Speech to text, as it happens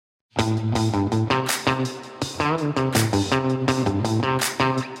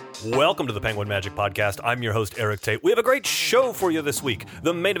Welcome to the Penguin Magic Podcast. I'm your host, Eric Tate. We have a great show for you this week.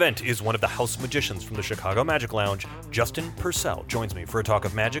 The main event is one of the house magicians from the Chicago Magic Lounge. Justin Purcell joins me for a talk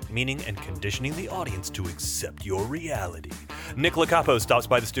of magic, meaning, and conditioning the audience to accept your reality. Nick Lacapo stops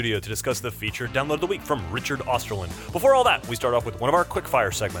by the studio to discuss the featured download of the week from Richard Osterland. Before all that, we start off with one of our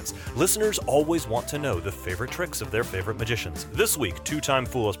quickfire segments. Listeners always want to know the favorite tricks of their favorite magicians. This week, two-time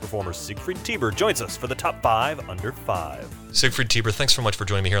Fool Us performer Siegfried Tieber joins us for the top 5 under 5. Siegfried Tieber, thanks so much for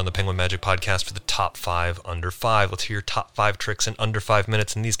joining me here on the Penguin Magic Podcast for the top 5 under 5. Let's hear your top 5 tricks in under 5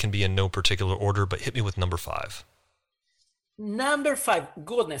 minutes, and these can be in no particular order, but hit me with number 5. Number 5.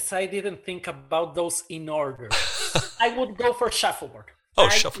 Goodness, I didn't think about those in order. I would go for Shuffleboard.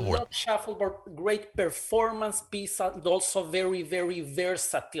 Shuffleboard. I love Shuffleboard. Great performance piece, and also very, very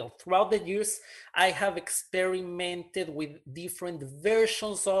versatile. Throughout the years, I have experimented with different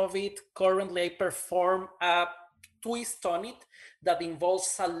versions of it. Currently, I perform a twist on it that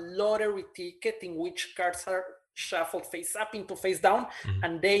involves a lottery ticket in which cards are shuffled face up into face down,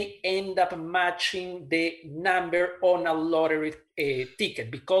 and they end up matching the number on a lottery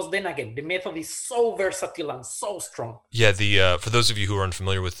ticket, because then again, the method is so versatile and so strong. Yeah, for those of you who are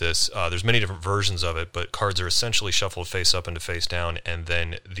unfamiliar with this, there's many different versions of it, but cards are essentially shuffled face up into face down, and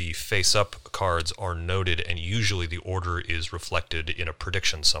then the face up cards are noted, and usually the order is reflected in a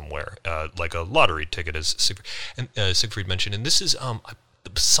prediction somewhere, like a lottery ticket, as Siegfried mentioned. And this is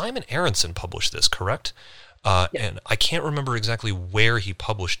Simon Aronson published this, correct? And I can't remember exactly where he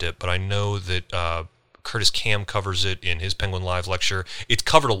published it, but I know that Curtis Cam covers it in his Penguin Live lecture. It's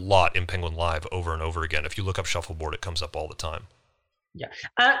covered a lot in Penguin Live over and over again. If you look up Shuffleboard, it comes up all the time. Yeah.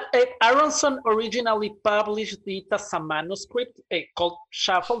 Aronson originally published it as a manuscript called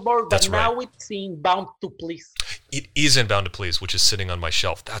Shuffleboard, but now it's in Bound to Please. It is in Bound to Please, which is sitting on my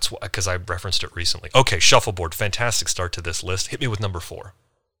shelf. That's because I referenced it recently. Okay, Shuffleboard, fantastic start to this list. Hit me with number 4.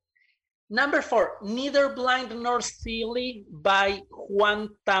 Number 4, Neither Blind Nor Silly by Juan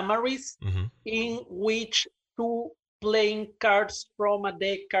Tamariz, in which 2 playing cards from a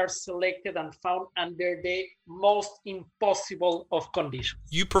deck are selected and found under the most impossible of conditions.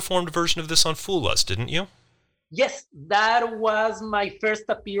 You performed a version of this on Fool Us, didn't you? Yes, that was my first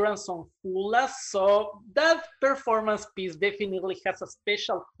appearance on Fool Us, so that performance piece definitely has a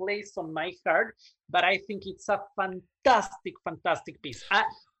special place on my heart, but I think it's a fantastic, fantastic piece.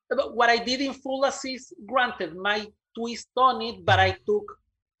 What I did in Fool Us is, granted, my twist on it, but I took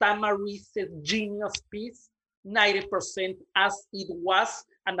Tamariz's genius piece, 90% as it was,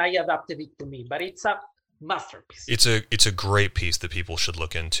 and I adapted it to me. But it's a masterpiece. It's a great piece that people should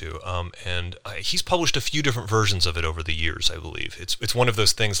look into. And he's published a few different versions of it over the years, I believe. It's one of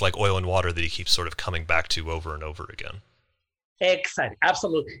those things like Oil and Water that he keeps sort of coming back to over and over again. Exactly,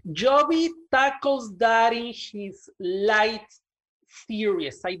 absolutely. Joby tackles that in his light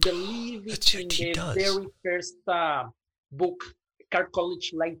series. I believe it's in the very first book, Card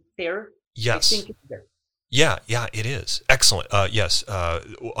College Light Terror. Yes. I think it's there. Yeah, it is. Excellent. Yes,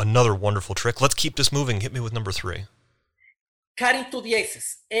 another wonderful trick. Let's keep this moving. Hit me with number 3. Cutting to the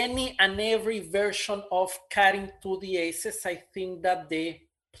Aces. Any and every version of Cutting to the Aces, I think that the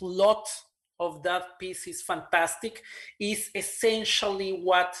plot of that piece is fantastic. Is essentially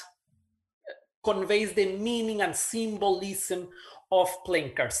what conveys the meaning and symbolism of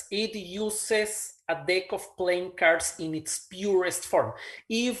playing cards. It uses a deck of playing cards in its purest form.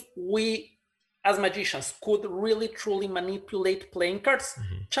 If we, as magicians, could really truly manipulate playing cards,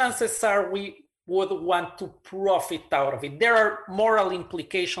 chances are we would want to profit out of it. There are moral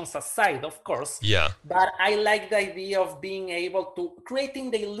implications aside, of course. Yeah. But I like the idea of being able to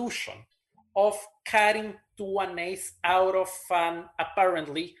creating the illusion of cutting to an ace out of an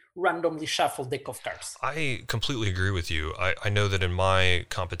apparently randomly shuffled deck of cards. I completely agree with you. I know that in my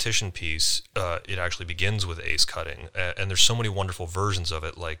competition piece, it actually begins with ace cutting, and there's so many wonderful versions of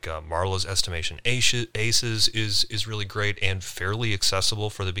it, like Marla's Estimation Aces is really great and fairly accessible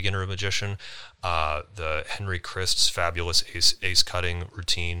for the beginner magician. The Henry Christ's fabulous ace cutting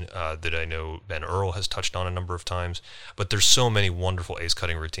routine that I know Ben Earl has touched on a number of times, but there's so many wonderful ace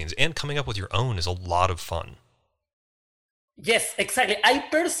cutting routines, and coming up with your own is a lot of fun. Yes, exactly. I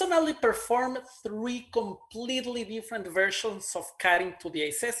personally performed 3 completely different versions of Cutting to the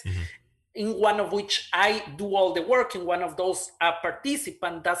Aces, in one of which I do all the work, in one of those a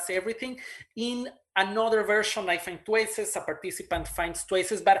participant does everything. In another version, I find 2 aces, a participant finds 2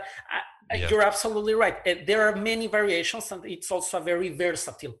 aces, but you're absolutely right. There are many variations, and it's also a very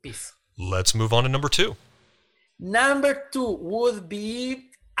versatile piece. Let's move on to number 2. Number 2 would be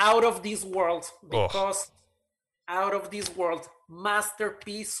Out of This World, because out of this world.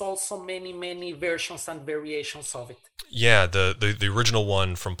 Masterpiece, also many versions and variations of it. Yeah, the original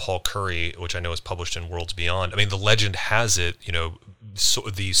one from Paul Curry, which I know is published in Worlds Beyond. I mean, the legend has it, so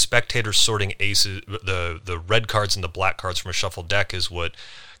the spectator sorting aces, the red cards and the black cards from a shuffled deck is what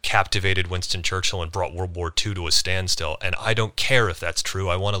captivated Winston Churchill and brought World War II to a standstill. And I don't care if that's true.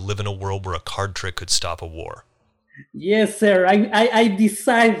 I want to live in a world where a card trick could stop a war. Yes, sir. I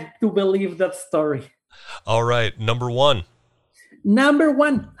decide to believe that story. All right, number one. Number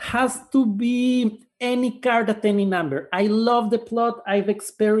one has to be any card at any number. I love the plot. I've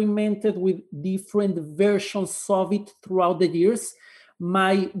experimented with different versions of it throughout the years.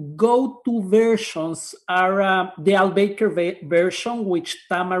 My go-to versions are the Al Baker version, which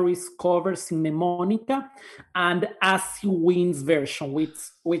Tamaris covers in Mnemonica, and As He Wins version,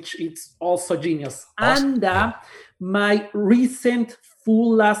 which is also genius. Awesome. And my recent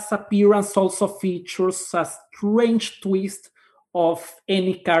full last appearance also features a strange twist of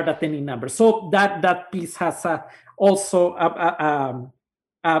any card at any number. So that piece has also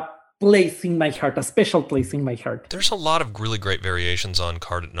a place in my heart, a special place in my heart. There's a lot of really great variations on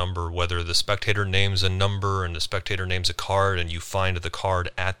card at number, whether the spectator names a number and the spectator names a card and you find the card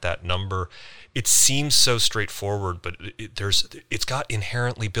at that number. It seems so straightforward, but it's got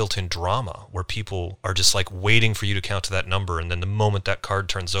inherently built-in drama where people are just like waiting for you to count to that number, and then the moment that card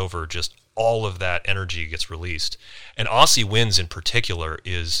turns over, just all of that energy gets released. And Aussie Wins in particular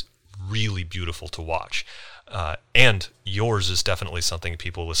is really beautiful to watch. And yours is definitely something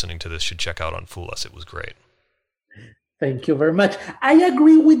people listening to this should check out on Fool Us. It was great. Thank you very much. I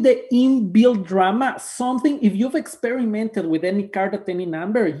agree with the inbuilt drama. If you've experimented with any card at any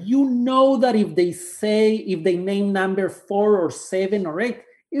number, you know that if they name number 4 or 7 or 8,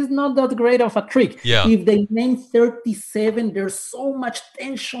 it's not that great of a trick. Yeah. If they name 37, there's so much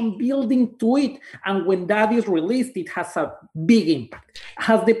tension building to it. And when that is released, it has a big impact. It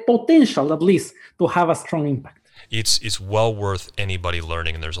has the potential, at least, to have a strong impact. It's well worth anybody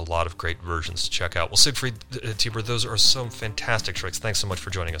learning, and there's a lot of great versions to check out. Well, Siegfried Tieber, those are some fantastic tricks. Thanks so much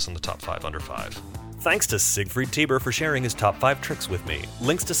for joining us on the Top 5 Under 5. Thanks to Siegfried Tieber for sharing his top 5 tricks with me.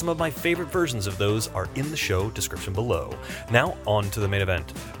 Links to some of my favorite versions of those are in the show description below. Now, on to the main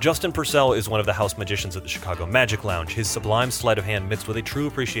event. Justin Purcell is one of the house magicians at the Chicago Magic Lounge. His sublime sleight of hand mixed with a true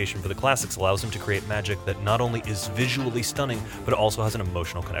appreciation for the classics allows him to create magic that not only is visually stunning, but also has an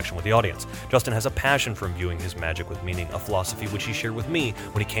emotional connection with the audience. Justin has a passion for imbuing his magic with meaning, a philosophy which he shared with me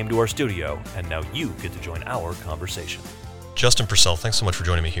when he came to our studio, and now you get to join our conversation. Justin Purcell, thanks so much for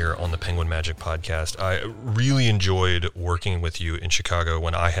joining me here on the Penguin Magic Podcast. I really enjoyed working with you in Chicago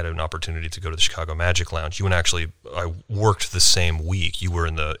when I had an opportunity to go to the Chicago Magic Lounge. You and I worked the same week. You were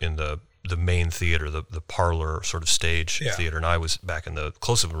in the main theater, the parlor sort of stage theater, and I was back in the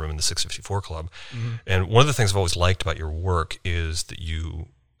close-up room in the 654 Club. Mm-hmm. And one of the things I've always liked about your work is that you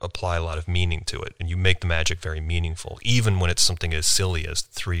apply a lot of meaning to it, and you make the magic very meaningful, even when it's something as silly as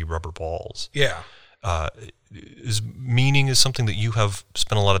 3 rubber balls. Yeah. Meaning is something that you have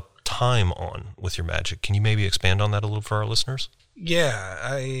spent a lot of time on with your magic. Can you maybe expand on that a little for our listeners? Yeah,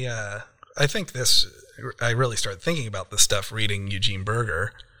 I think I really started thinking about this stuff reading Eugene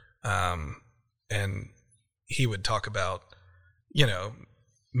Berger, and he would talk about,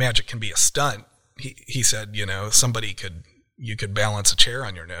 magic can be a stunt. He said, you could balance a chair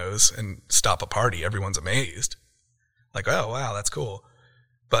on your nose and stop a party. Everyone's amazed. Like, oh, wow, that's cool.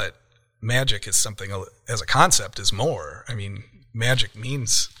 But magic is something, as a concept, is more. I mean, magic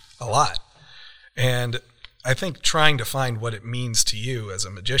means a lot. And I think trying to find what it means to you as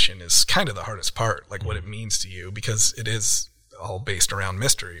a magician is kind of the hardest part, like what it means to you, because it is all based around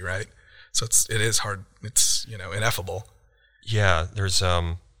mystery, right? So it is hard. It's, ineffable. Yeah, there's,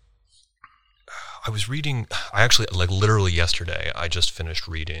 I was reading, literally yesterday, I just finished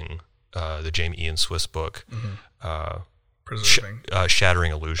reading the Jamie Ian Swiss book,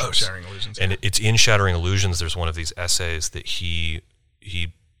 Shattering Illusions. Oh, Shattering Illusions. And it's in Shattering Illusions, there's one of these essays that he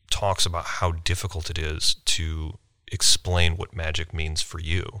talks about how difficult it is to explain what magic means for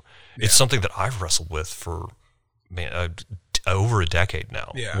you. Yeah. It's something that I've wrestled with for over a decade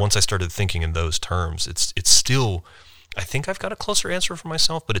now. Yeah. Once I started thinking in those terms, it's still, I think I've got a closer answer for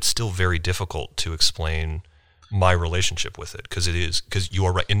myself, but it's still very difficult to explain my relationship with it, because you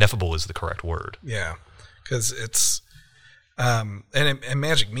are right, ineffable is the correct word. Yeah, because it's, and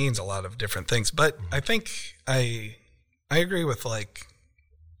magic means a lot of different things, but I think I agree with like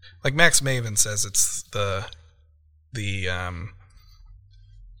Max Maven says it's the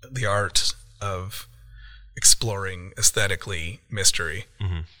art of exploring aesthetically mystery.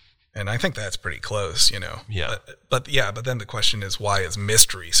 Mm-hmm. And I think that's pretty close, Yeah. But then the question is, why is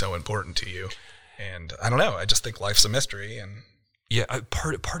mystery so important to you? And I don't know. I just think life's a mystery. And yeah,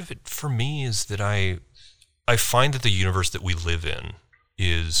 part of it for me is that I find that the universe that we live in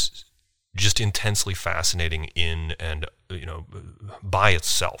is just intensely fascinating in and by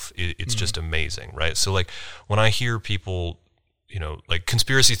itself. It's just amazing, right? So like when I hear people, like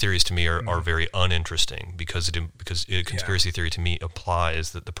conspiracy theories to me are very uninteresting because conspiracy theory to me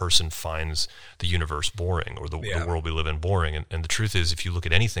implies that the person finds the universe boring or the world we live in boring. And the truth is, if you look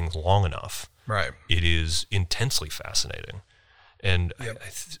at anything long enough, right, it is intensely fascinating. And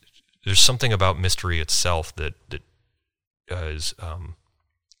there's something about mystery itself that is,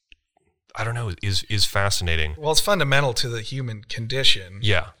 I don't know, is fascinating. Well, it's fundamental to the human condition.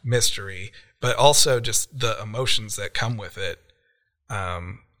 Yeah, mystery, but also just the emotions that come with it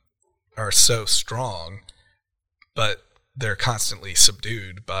are so strong, but they're constantly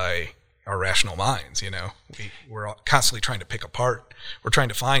subdued by our rational minds. We're constantly trying to pick apart. We're trying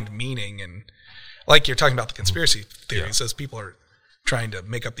to find meaning, and like you're talking about the conspiracy theories, those people are trying to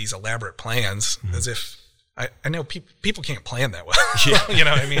make up these elaborate plans as if I know people can't plan that well. You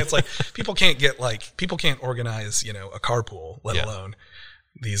know what I mean? It's like people can't organize, a carpool, let alone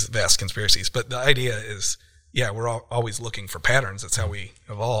these vast conspiracies. But the idea is, we're always looking for patterns. That's how we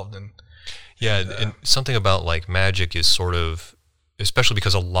evolved. And something about like magic is sort of, especially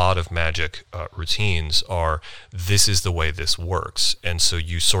because a lot of magic routines are, this is the way this works. And so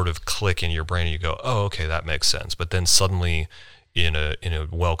you sort of click in your brain and you go, oh, okay, that makes sense. But then suddenly in a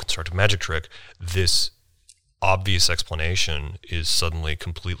well-constructed magic trick, this obvious explanation is suddenly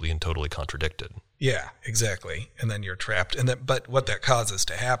completely and totally contradicted. Yeah, exactly. And then you're trapped. But what that causes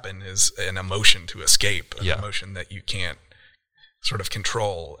to happen is an emotion to escape, an emotion that you can't sort of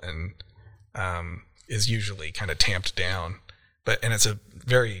control and is usually kind of tamped down. And it's a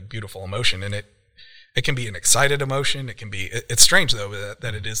very beautiful emotion, and it can be an excited emotion. It's strange though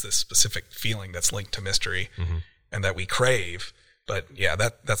that it is this specific feeling that's linked to mystery and that we crave. But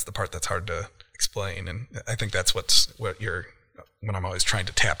that's the part that's hard to explain, and I think that's what I'm always trying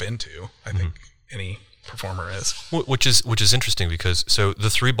to tap into. I think any performer is, which is interesting because so the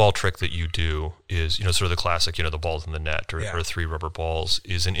 3-ball trick that you do is sort of the classic the balls in the net or 3 rubber balls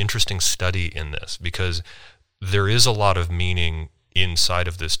is an interesting study in this because there is a lot of meaning inside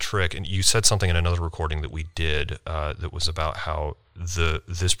of this trick. And you said something in another recording that we did that was about how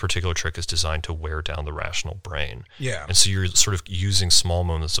this particular trick is designed to wear down the rational brain. Yeah. And so you're sort of using small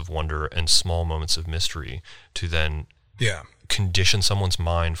moments of wonder and small moments of mystery to then condition someone's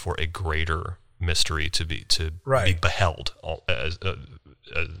mind for a greater mystery to be beheld,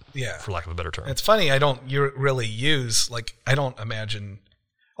 for lack of a better term. It's funny, I don't really use, I don't imagine,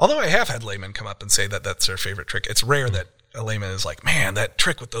 although I have had laymen come up and say that that's their favorite trick. It's rare that a layman is like, man, that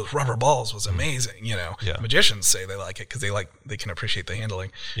trick with those rubber balls was amazing. Magicians say they like it because they can appreciate the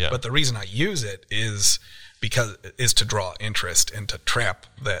handling. Yeah. But the reason I use it is to draw interest and to trap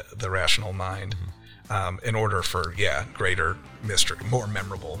the rational mind in order for greater mystery, more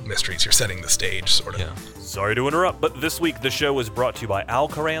memorable mysteries. You're setting the stage, sort of. Yeah. Sorry to interrupt, but this week the show is brought to you by Al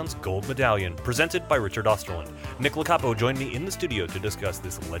Karan's Gold Medallion, presented by Richard Osterland. Nick Locapo joined me in the studio to discuss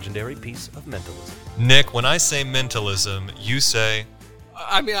this legendary piece of mentalism. Nick, when I say mentalism, you say...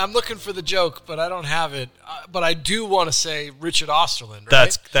 I mean, I'm looking for the joke, but I don't have it. But I do want to say Richard Osterland,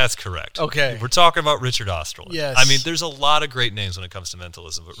 right? That's correct. Okay. We're talking about Richard Osterland. Yes. I mean, there's a lot of great names when it comes to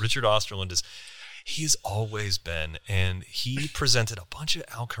mentalism, but Richard Osterland he's always been, and he presented a bunch of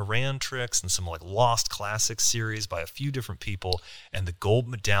Al Karan tricks and some Lost Classics series by a few different people, and the Gold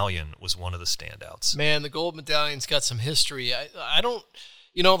Medallion was one of the standouts. Man, the Gold Medallion's got some history. I don't,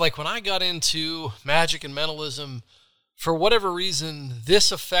 when I got into magic and mentalism, for whatever reason,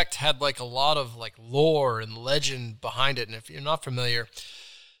 this effect had a lot of lore and legend behind it. And if you're not familiar,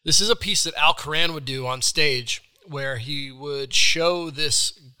 this is a piece that Al Karan would do on stage where he would show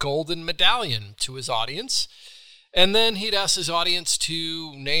this golden medallion to his audience, and then he'd ask his audience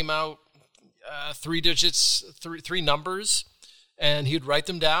to name out 3 digits, three numbers, and he'd write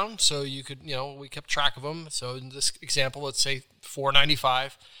them down so you could, we kept track of them. So in this example, let's say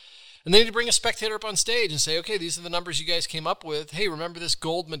 495. And then he'd bring a spectator up on stage and say, okay, these are the numbers you guys came up with. Hey, remember this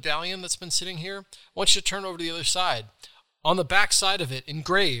gold medallion that's been sitting here? I want you to turn over to the other side. On the back side of it,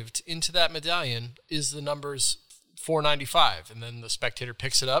 engraved into that medallion, is the numbers 495. And then the spectator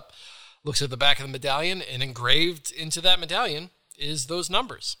picks it up, looks at the back of the medallion, and engraved into that medallion is those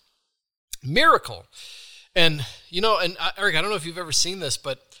numbers. Miracle. And, and Eric, I don't know if you've ever seen this,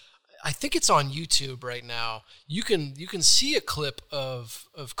 but I think it's on YouTube right now. You can see a clip of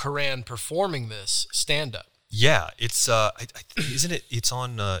Karan performing this stand-up. Yeah, it's isn't it? It's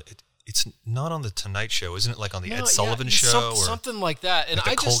on it's not on the Tonight Show, isn't it? Like on the Ed No, Sullivan yeah, Show, or something like that. And like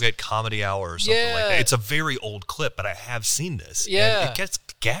the I Colgate Comedy Hour or something like that. It's a very old clip, but I have seen this. Yeah. And it gets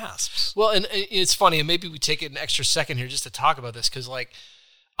gasps. Well, and it's funny, and maybe we take an extra second here just to talk about this, because like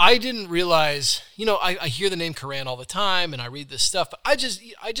I didn't realize, I hear the name Coran all the time, and I read this stuff, but I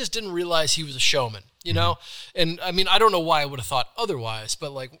just didn't realize he was a showman, you know? And I mean, I don't know why I would have thought otherwise,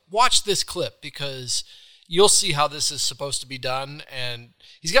 but like, watch this clip, because you'll see how this is supposed to be done. And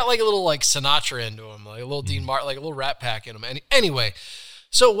he's got like a little like Sinatra into him, like a little Dean Martin, like a little Rat Pack in him. Anyway,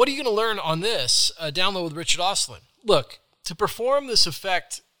 so what are you going to learn on this download with Richard Ostland? Look, to perform this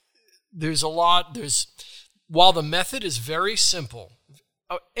effect, while the method is very simple,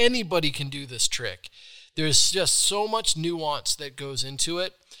 anybody can do this trick. There's just so much nuance that goes into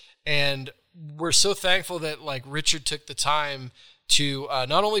it, and we're so thankful that like Richard took the time to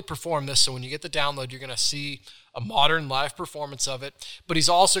not only perform this, so when you get the download, you're going to see a modern live performance of it, but he's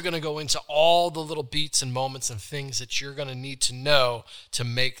also going to go into all the little beats and moments and things that you're going to need to know to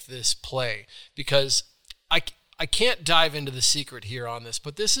make this play, because I can't dive into the secret here on this,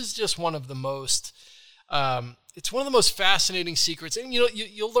 but this is just one of the most it's one of the most fascinating secrets. And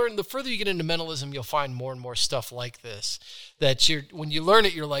you'll learn, the further you get into mentalism, you'll find more and more stuff like this, that when you learn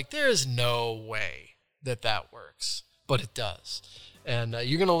it, you're like, there is no way that works, but it does. And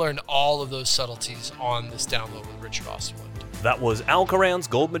you're going to learn all of those subtleties on this download with Richard Osterland. That was Al Coran's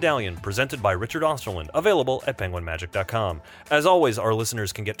Gold Medallion, presented by Richard Osterland, available at penguinmagic.com. As always, our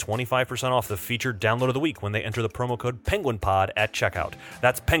listeners can get 25% off the featured download of the week when they enter the promo code PenguinPod at checkout.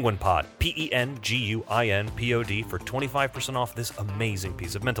 That's PenguinPod, PenguinPod, for 25% off this amazing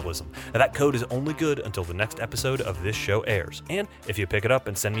piece of mentalism. Now, that code is only good until the next episode of this show airs. And if you pick it up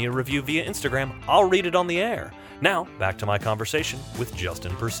and send me a review via Instagram, I'll read it on the air. Now, back to my conversation with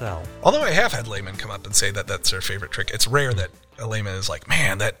Justin Purcell. Although I have had laymen come up and say that that's their favorite trick, it's rare that a layman is like,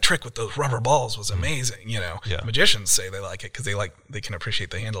 man, that trick with those rubber balls was amazing. Yeah. Magicians say they like it because they can appreciate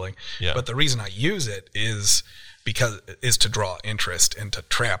the handling. Yeah. But the reason I use it is to draw interest and to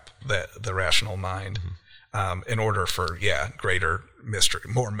trap the rational mind, in order for greater mystery,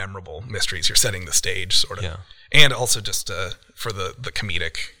 more memorable mysteries. You're setting the stage, sort of. Yeah. And also just for the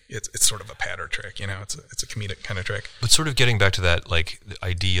comedic, it's sort of a patter trick, it's a comedic kind of trick. But sort of getting back to that, like, the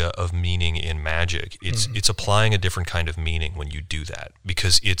idea of meaning in magic, it's applying a different kind of meaning when you do that,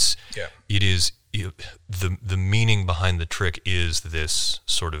 because it is the meaning behind the trick is this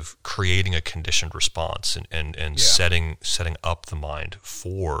sort of creating a conditioned response and setting up the mind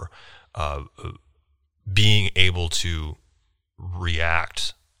for being able to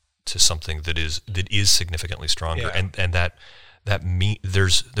react to something that is significantly stronger, and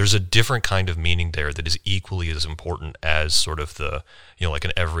there's a different kind of meaning there that is equally as important as sort of the like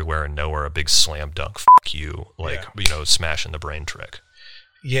an everywhere and nowhere, a big slam dunk fuck you, like smash in the brain trick.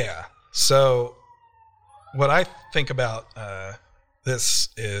 Yeah. So what I think about this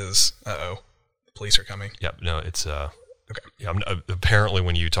is the police are coming. Yeah. No, it's okay. Yeah, apparently,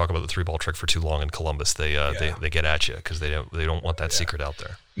 when you talk about the 3-ball trick for too long in Columbus, they get at you because they don't want that secret out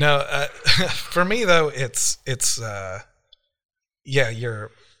there. No, for me though, it's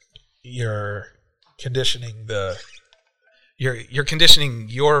you're conditioning you're conditioning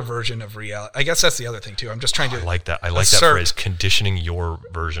your version of reality. I guess that's the other thing too. I'm just trying to. I like that. I like that phrase, conditioning your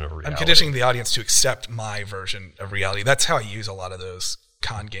version of reality. I'm conditioning the audience to accept my version of reality. That's how I use a lot of those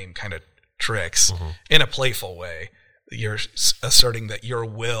con game kind of tricks in a playful way. You're asserting that your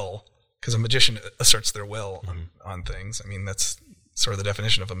will, because a magician asserts their will on things. I mean, that's sort of the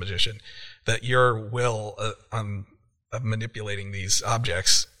definition of a magician, that your will of manipulating these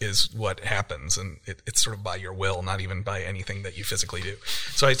objects is what happens, and it's sort of by your will, not even by anything that you physically do.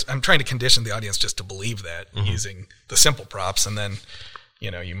 So I'm trying to condition the audience just to believe that using the simple props, and then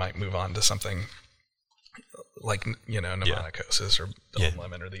you might move on to something like mnemonicosis or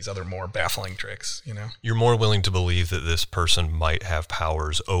lemon or these other more baffling tricks. You're more willing to believe that this person might have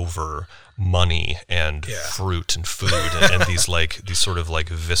powers over money and fruit and food and these sort of like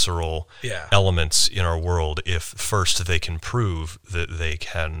visceral elements in our world, if first they can prove that they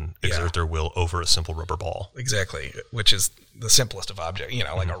can exert their will over a simple rubber ball. Exactly, which is the simplest of objects,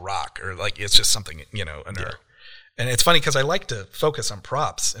 like a rock, or like it's just something, And it's funny because I like to focus on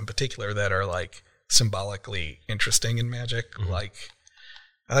props in particular that are like symbolically interesting in magic. Like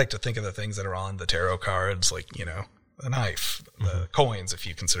I like to think of the things that are on the tarot cards, like a knife, the coins, if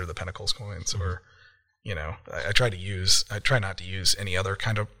you consider the Pentacles coins, or I try not to use any other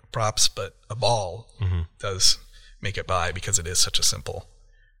kind of props, but a ball does make it by because it is such a simple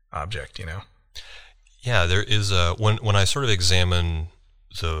object. Yeah, there is when I sort of examine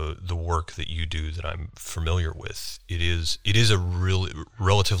the work that you do that I'm familiar with, it is a really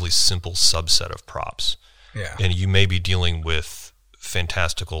relatively simple subset of props. Yeah. And you may be dealing with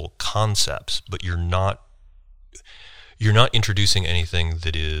fantastical concepts, but you're not introducing anything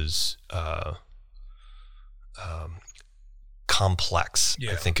that is complex.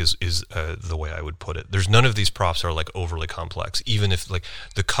 Yeah. I think is the way I would put it. There's none of these props are like overly complex. Even if like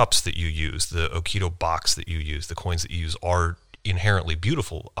the cups that you use, the Okido box that you use, the coins that you use are inherently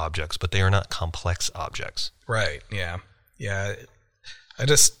beautiful objects, but they are not complex objects. Right. Yeah. Yeah.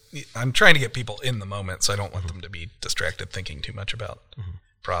 I'm trying to get people in the moment, so I don't want them to be distracted thinking too much about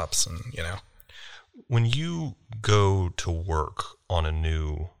props and, When you go to work on a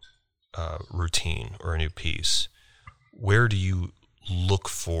new routine or a new piece, where do you look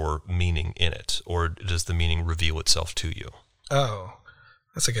for meaning in it, or does the meaning reveal itself to you? Oh,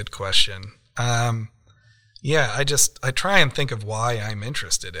 that's a good question. Yeah, I try and think of why I'm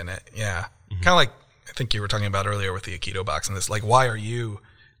interested in it. Yeah. Kind of like I think you were talking about earlier with the Aikido box and this, like,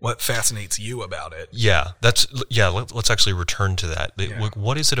 what fascinates you about it? Yeah, let's actually return to that. Yeah.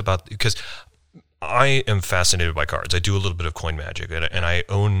 What is it about, because I am fascinated by cards. I do a little bit of coin magic, and I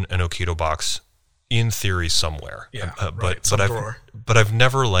own an Okido box in theory somewhere. Yeah, but I've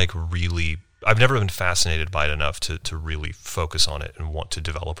never I've never been fascinated by it enough to really focus on it and want to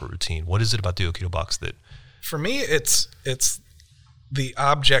develop a routine. What is it about the Okido box that... For me, it's the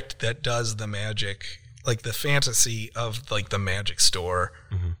object that does the magic, like the fantasy of like the magic store,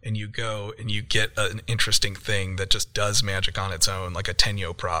 and you go and you get an interesting thing that just does magic on its own, like a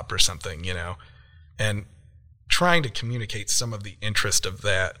Tenyo prop or something, and trying to communicate some of the interest of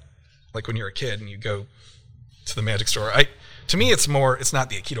that. Like when you're a kid and you go to the magic store, to me, it's not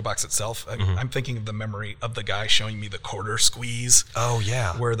the Aikido box itself. I'm thinking of the memory of the guy showing me the quarter squeeze. Oh,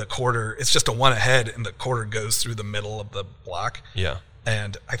 yeah. Where the quarter, it's just a one ahead and the quarter goes through the middle of the block. Yeah.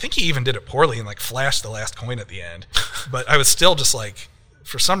 And I think he even did it poorly and like flashed the last coin at the end. But I was still just like,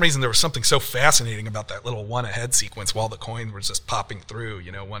 for some reason, there was something so fascinating about that little one ahead sequence while the coin was just popping through,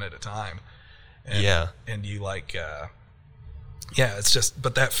 one at a time. And, yeah. And you like, it's just,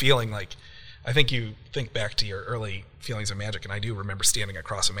 but that feeling, like, I think you think back to your early feelings of magic, and I do remember standing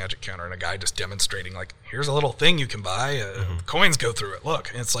across a magic counter and a guy just demonstrating, like, here's a little thing you can buy, coins go through it,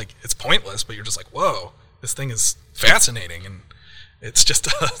 look. And it's like, it's pointless, but you're just like, whoa, this thing is fascinating, and it's just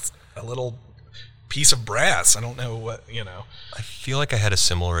a little piece of brass. I don't know what, I feel like I had a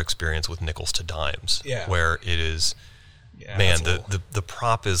similar experience with nickels to dimes, where it is, the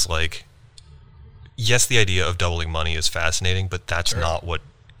prop is like, yes, the idea of doubling money is fascinating, but that's not what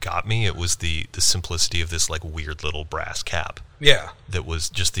got me. It was the simplicity of this like weird little brass cap. Yeah. That was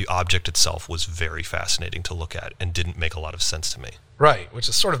just, the object itself was very fascinating to look at and didn't make a lot of sense to me. Right, which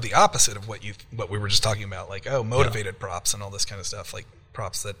is sort of the opposite of what we were just talking about, like, motivated props and all this kind of stuff, like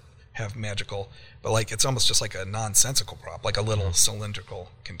props that have magical, but like it's almost just like a nonsensical prop, like a little cylindrical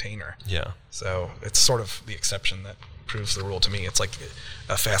container. Yeah. So it's sort of the exception that proves the rule to me. It's like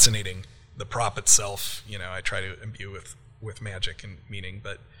a fascinating, the prop itself, I try to imbue with magic and meaning,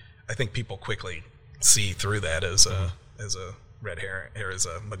 but I think people quickly see through that as a red herring, or as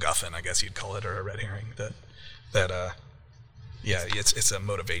a MacGuffin, I guess you'd call it, or a red herring. It's a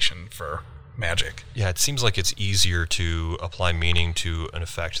motivation for magic. Yeah, it seems like it's easier to apply meaning to an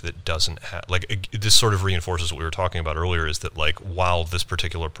effect that doesn't have, like, this sort of reinforces what we were talking about earlier, is that, like, while this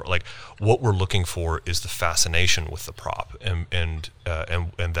particular, like, what we're looking for is the fascination with the prop, and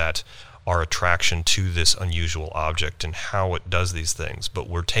that our attraction to this unusual object and how it does these things, but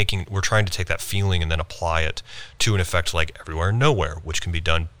we're trying to take that feeling and then apply it to an effect like Everywhere and Nowhere, which can be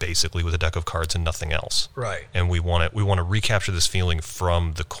done basically with a deck of cards and nothing else. Right. And we want to recapture this feeling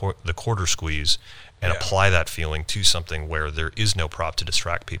from the quarter squeeze and apply that feeling to something where there is no prop to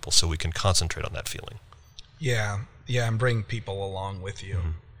distract people, so we can concentrate on that feeling. Yeah, and bring people along with you.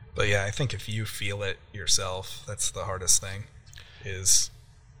 But yeah, I think if you feel it yourself, that's the hardest thing. It's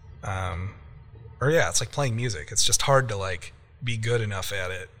like playing music. It's just hard to like be good enough at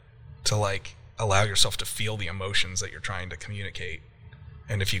it to like allow yourself to feel the emotions that you're trying to communicate.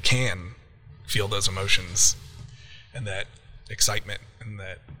 And if you can feel those emotions and that excitement and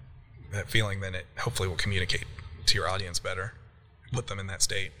that feeling, then it hopefully will communicate to your audience better, put them in that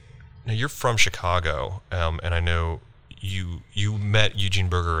state. Now, you're from Chicago, and I know you met Eugene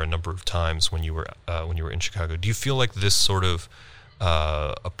Burger a number of times when you were in Chicago. Do you feel like this sort of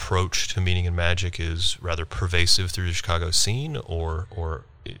approach to meaning and magic is rather pervasive through the Chicago scene, or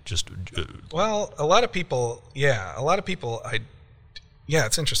it just... Well, a lot of people,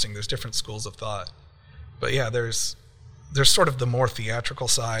 it's interesting. There's different schools of thought. But yeah, there's sort of the more theatrical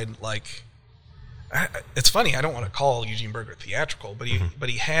side, like, it's funny. I don't want to call Eugene Burger theatrical, but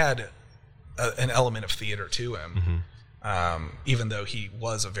he had an element of theater to him, even though he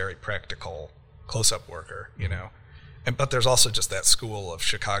was a very practical close-up worker, you know. But there's also just that school of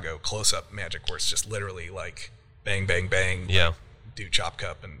Chicago close-up magic where it's just literally like bang, bang, bang. Yeah. Like, do chop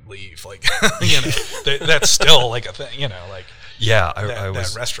cup and leave. Like, you know, that's still like a thing, you know, like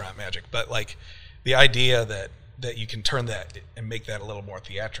that restaurant magic. But like the idea that you can turn that and make that a little more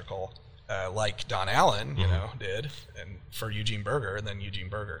theatrical, like Don Allen, you know, did, and for Eugene Burger, and then Eugene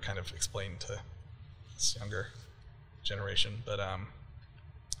Burger kind of explained to this younger generation. But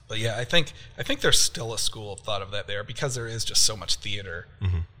yeah, I think there's still a school of thought of that there because there is just so much theater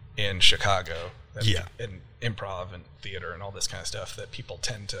in Chicago, and improv and theater and all this kind of stuff that people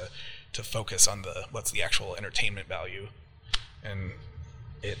tend to focus on what's the actual entertainment value, and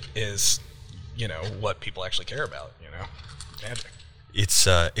it is, you know, what people actually care about, you know, magic.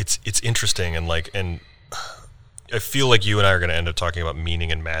 It's interesting, and I feel like you and I are going to end up talking about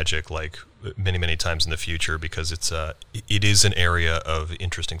meaning and magic like many times in the future because it is an area of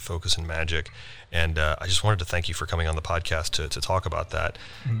interesting focus in magic, and I just wanted to thank you for coming on the podcast to talk about that,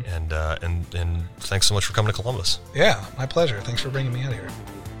 and thanks so much for coming to Columbus. Yeah, my pleasure. Thanks for bringing me out here.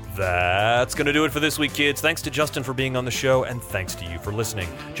 That's going to do it for this week, kids. Thanks to Justin for being on the show, and thanks to you for listening.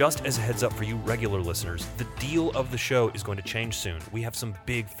 Just as a heads up for you regular listeners, the deal of the show is going to change soon. We have some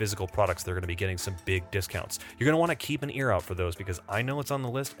big physical products that are going to be getting some big discounts. You're going to want to keep an ear out for those because I know it's on the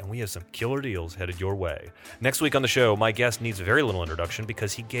list, and we have some killer deals headed your way. Next week on the show, my guest needs very little introduction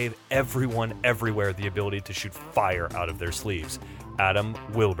because he gave everyone everywhere the ability to shoot fire out of their sleeves. Adam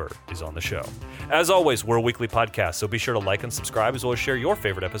Wilber is on the show. As always, we're a weekly podcast, so be sure to like and subscribe as well as share your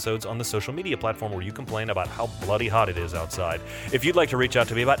favorite episodes on the social media platform where you complain about how bloody hot it is outside. If you'd like to reach out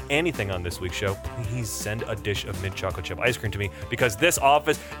to me about anything on this week's show, please send a dish of mint chocolate chip ice cream to me because this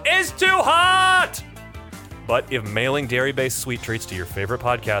office is too hot! But if mailing dairy-based sweet treats to your favorite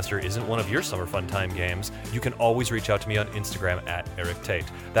podcaster isn't one of your summer fun time games, you can always reach out to me on Instagram at Eric Tate.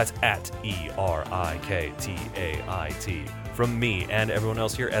 That's at ERIKTAIT. From me and everyone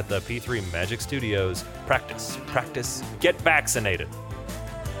else here at the P3 Magic Studios, practice, get vaccinated.